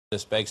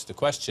This begs the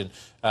question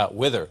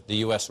whether the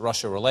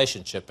U.S.-Russia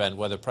relationship and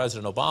whether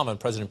President Obama and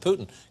President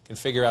Putin can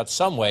figure out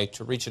some way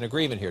to reach an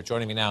agreement here.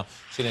 Joining me now,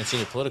 CNN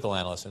senior political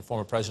analyst and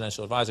former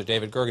presidential advisor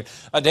David Gergen.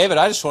 David,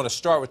 I just want to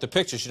start with the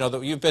pictures. You know,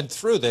 that you've been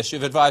through this.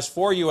 You've advised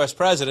 4 U.S.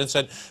 presidents,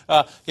 and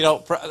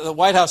the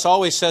White House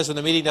always says when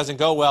the meeting doesn't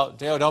go well,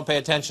 don't pay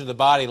attention to the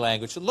body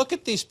language. Look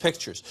at these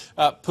pictures.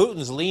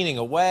 Putin's leaning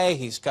away.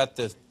 He's got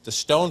the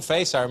stone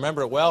face. I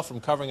remember it well from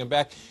covering him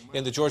back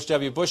in the George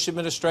W. Bush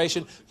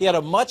administration. He had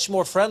a much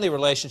more friendly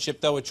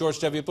relationship, though, with George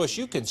W. Bush.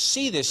 You can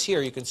see this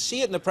here. You can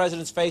see it in the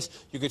president's face.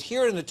 You could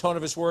hear it in the tone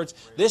of his words.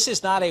 This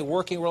is not a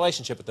working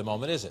relationship at the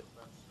moment, is it?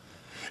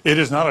 It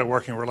is not a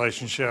working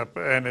relationship,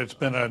 and it's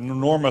been an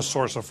enormous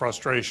source of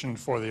frustration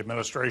for the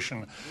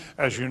administration.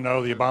 As you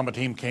know, the Obama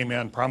team came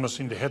in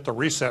promising to hit the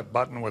reset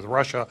button with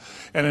Russia,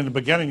 and in the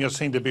beginning it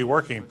seemed to be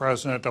working.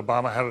 President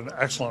Obama had an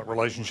excellent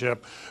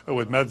relationship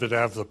with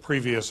Medvedev, the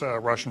previous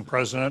Russian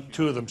president.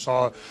 Two of them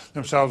saw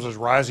themselves as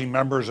rising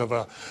members of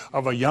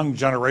a young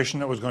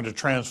generation that was going to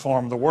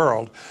transform the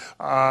world,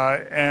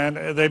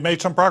 and they made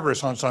some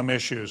progress on some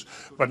issues.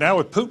 But now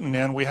with Putin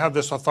in, we have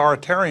this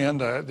authoritarian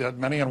that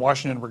many in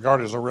Washington regard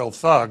as a real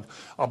thug.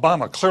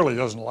 Obama clearly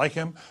doesn't like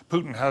him.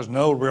 Putin has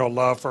no real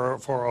love for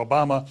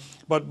Obama.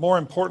 But more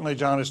importantly,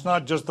 John, it's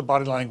not just the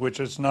body language.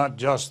 It's not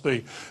just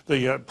the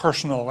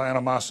personal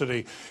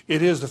animosity.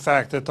 It is the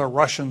fact that the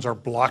Russians are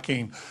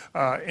blocking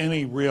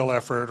any real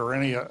effort or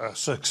any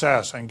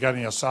success in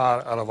getting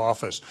Assad out of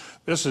office.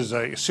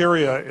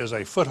 Syria is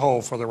a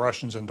foothold for the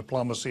Russians in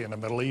diplomacy in the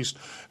Middle East,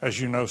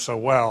 as you know so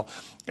well.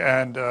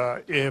 And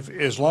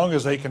as long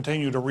as they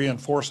continue to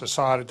reinforce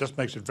Assad, it just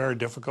makes it very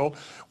difficult.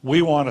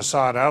 We want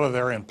Assad out of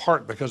there in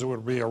part because it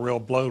would be a real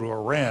blow to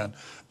Iran.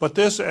 But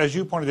this, as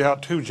you pointed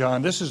out too,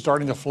 John, this is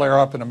starting to flare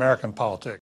up in American politics.